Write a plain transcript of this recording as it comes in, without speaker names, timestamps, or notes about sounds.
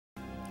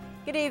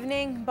Good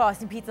evening.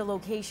 Boston Pizza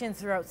locations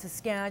throughout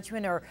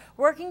Saskatchewan are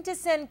working to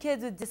send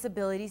kids with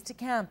disabilities to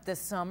camp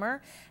this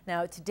summer.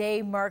 Now,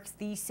 today marks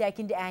the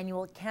second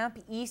annual Camp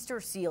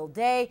Easter Seal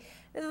Day.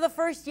 This is the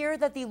first year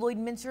that the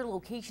Lloydminster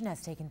location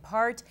has taken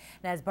part.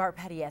 And as Bart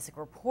Patiasic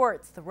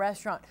reports, the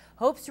restaurant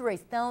hopes to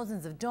raise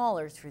thousands of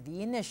dollars for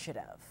the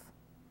initiative.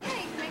 Yeah, you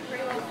can make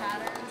great little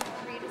patterns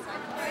and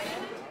redesign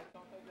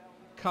them.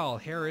 Kyle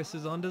Harris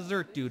is on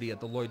dessert duty at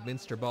the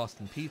Lloydminster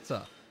Boston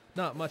Pizza.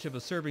 Not much of a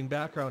serving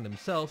background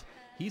himself,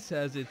 he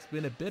says it's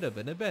been a bit of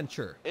an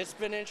adventure. It's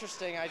been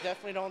interesting. I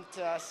definitely don't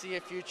see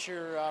a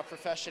future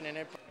profession in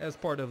it. As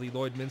part of the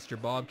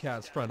Lloydminster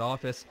Bobcats front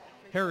office,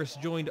 Harris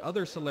joined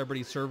other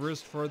celebrity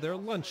servers for their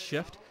lunch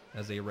shift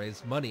as they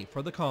raised money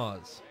for the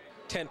cause.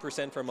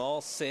 10% from all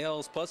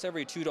sales plus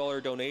every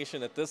 $2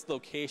 donation at this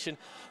location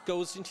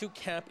goes into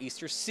Camp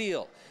Easter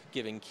Seal,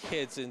 giving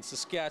kids in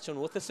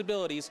Saskatchewan with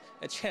disabilities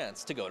a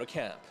chance to go to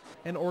camp.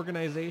 An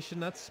organization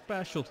that's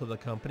special to the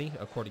company,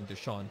 according to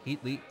Sean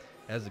Heatley,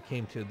 as it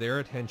came to their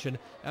attention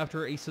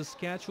after a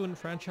Saskatchewan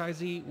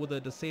franchisee with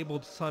a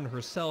disabled son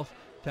herself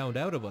found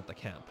out about the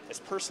camp. It's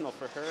personal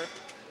for her.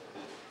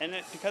 And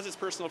because it's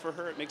personal for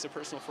her, it makes it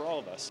personal for all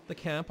of us. The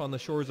camp on the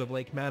shores of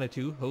Lake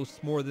Manitou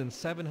hosts more than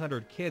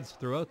 700 kids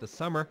throughout the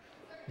summer.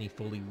 The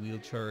fully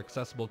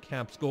wheelchair-accessible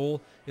camp's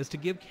goal is to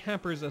give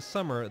campers a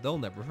summer they'll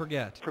never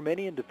forget. For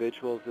many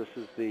individuals, this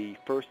is the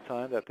first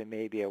time that they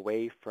may be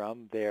away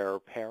from their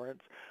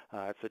parents.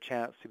 It's a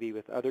chance to be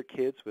with other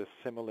kids with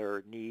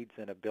similar needs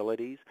and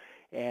abilities,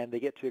 and they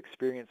get to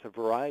experience a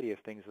variety of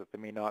things that they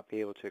may not be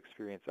able to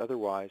experience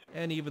otherwise.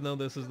 And even though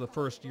this is the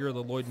first year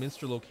the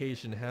Lloydminster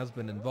location has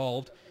been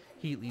involved,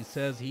 Heatley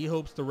says he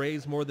hopes to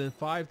raise more than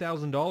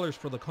 $5,000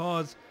 for the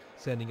cause,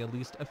 sending at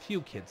least a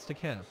few kids to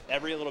camp.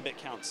 Every little bit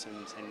counts,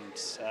 and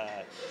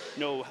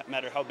no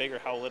matter how big or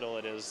how little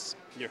it is,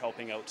 you're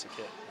helping out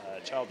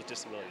a child with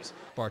disabilities.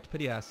 Bart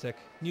Patiasic,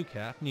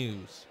 Newcap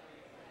News.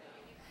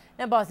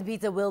 Now, Boston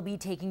Pizza will be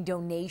taking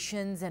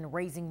donations and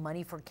raising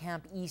money for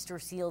Camp Easter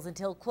Seals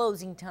until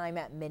closing time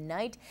at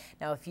midnight.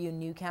 Now, a few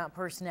Newcap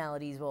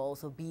personalities will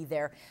also be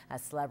there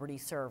as celebrity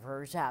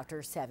servers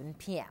after 7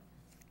 p.m.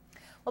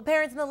 Well,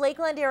 parents in the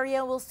Lakeland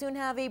area will soon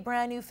have a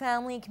brand new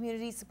family and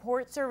community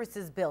support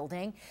services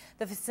building.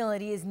 The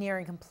facility is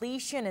nearing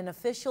completion, and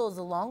officials,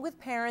 along with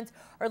parents,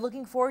 are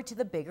looking forward to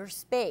the bigger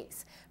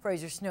space.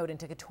 Fraser Snowden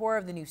took a tour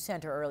of the new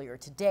center earlier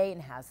today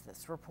and has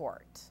this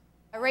report.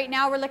 Right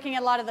now we're looking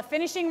at a lot of the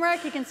finishing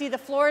work. You can see the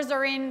floors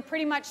are in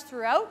pretty much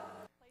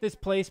throughout. This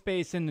play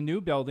space in the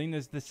new building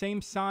is the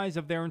same size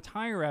of their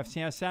entire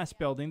FCSS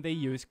building they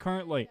use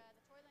currently.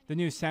 The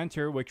new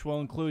center, which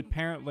will include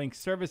Parent Link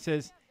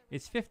services,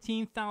 is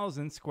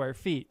 15,000 square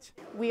feet.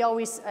 We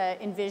always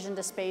envisioned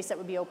a space that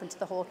would be open to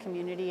the whole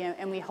community,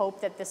 and we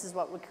hope that this is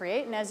what we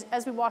create. And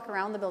as we walk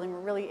around the building,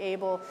 we're really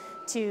able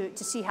to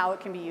see how it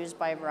can be used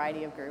by a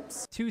variety of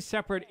groups. 2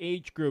 separate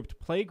age-grouped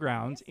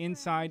playgrounds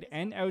inside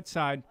and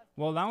outside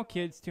will allow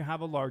kids to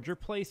have a larger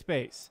play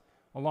space.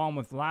 Along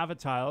with lava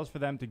tiles for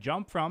them to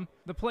jump from,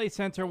 the play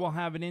center will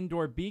have an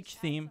indoor beach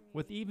theme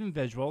with even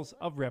visuals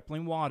of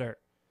rippling water.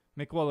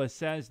 McWillis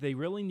says they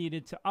really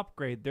needed to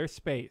upgrade their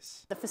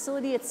space. The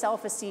facility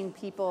itself has seen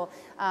people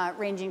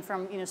ranging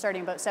from,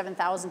 starting about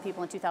 7,000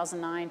 people in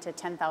 2009 to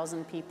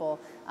 10,000 people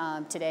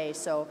today.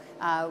 So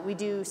we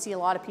do see a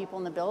lot of people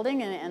in the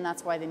building, and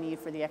that's why the need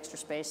for the extra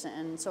space.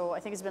 And so I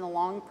think it's been a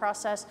long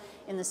process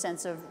in the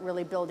sense of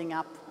really building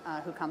up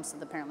who comes to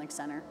the Parent Link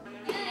Center.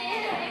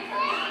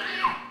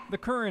 The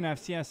current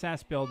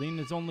FCSS building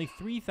is only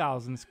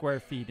 3,000 square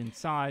feet in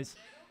size.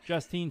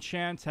 Justine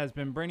Shantz has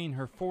been bringing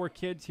her 4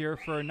 kids here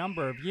for a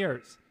number of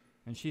years,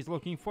 and she's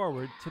looking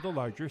forward to the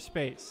larger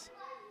space.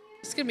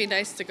 It's going to be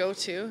nice to go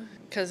to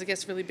because it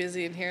gets really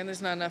busy in here and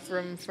there's not enough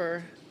room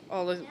for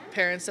all the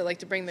parents that like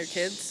to bring their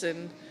kids,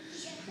 and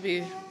it'll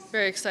be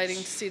very exciting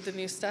to see the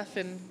new stuff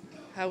and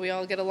how we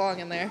all get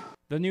along in there.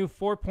 The new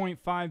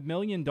 $4.5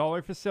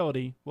 million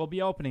facility will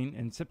be opening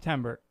in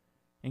September.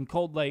 In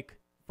Cold Lake,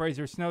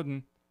 Fraser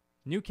Snowden,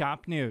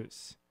 Newcap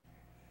News.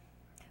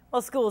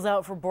 Well, school's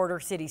out for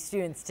Border City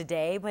students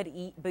today, but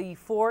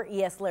before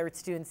E.S. Laird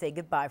students say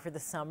goodbye for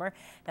the summer,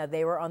 now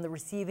they were on the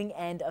receiving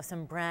end of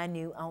some brand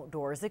new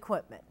outdoors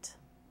equipment.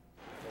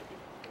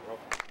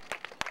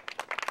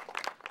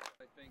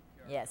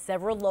 Yes,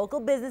 several local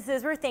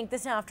businesses were thanked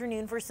this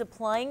afternoon for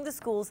supplying the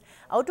school's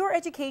outdoor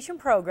education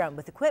program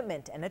with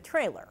equipment and a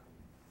trailer.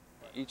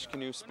 Each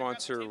canoe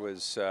sponsor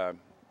was a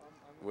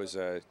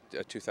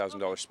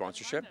 $2,000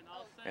 sponsorship,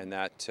 and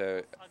that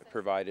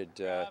provided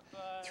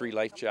 3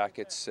 life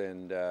jackets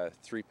and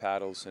 3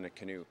 paddles and a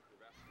canoe.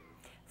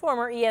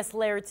 Former E.S.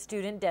 Laird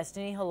student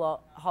Destiny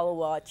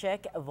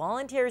Holowachek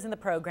volunteers in the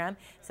program,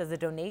 says the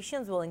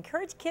donations will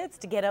encourage kids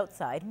to get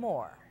outside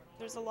more.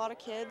 There's a lot of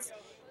kids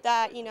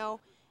that,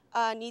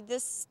 need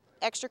this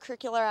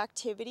extracurricular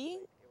activity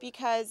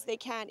because they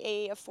can't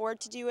afford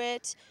to do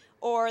it,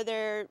 or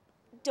they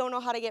don't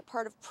know how to get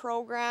part of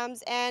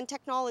programs, and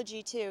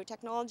technology too.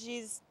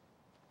 Technology's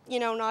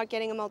not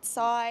getting them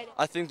outside.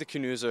 I think the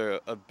canoes are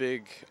a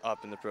big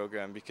up in the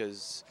program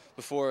because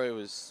before it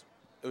was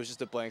it was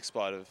just a blank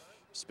spot of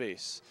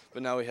space.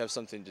 But now we have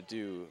something to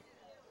do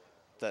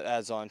that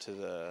adds on to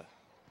the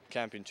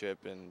camping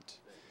trip and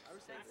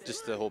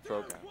just the whole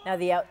program. Now,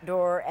 the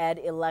outdoor ed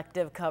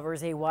elective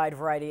covers a wide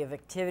variety of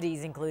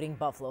activities, including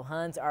buffalo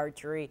hunts,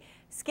 archery,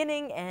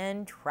 skinning,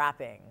 and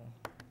trapping.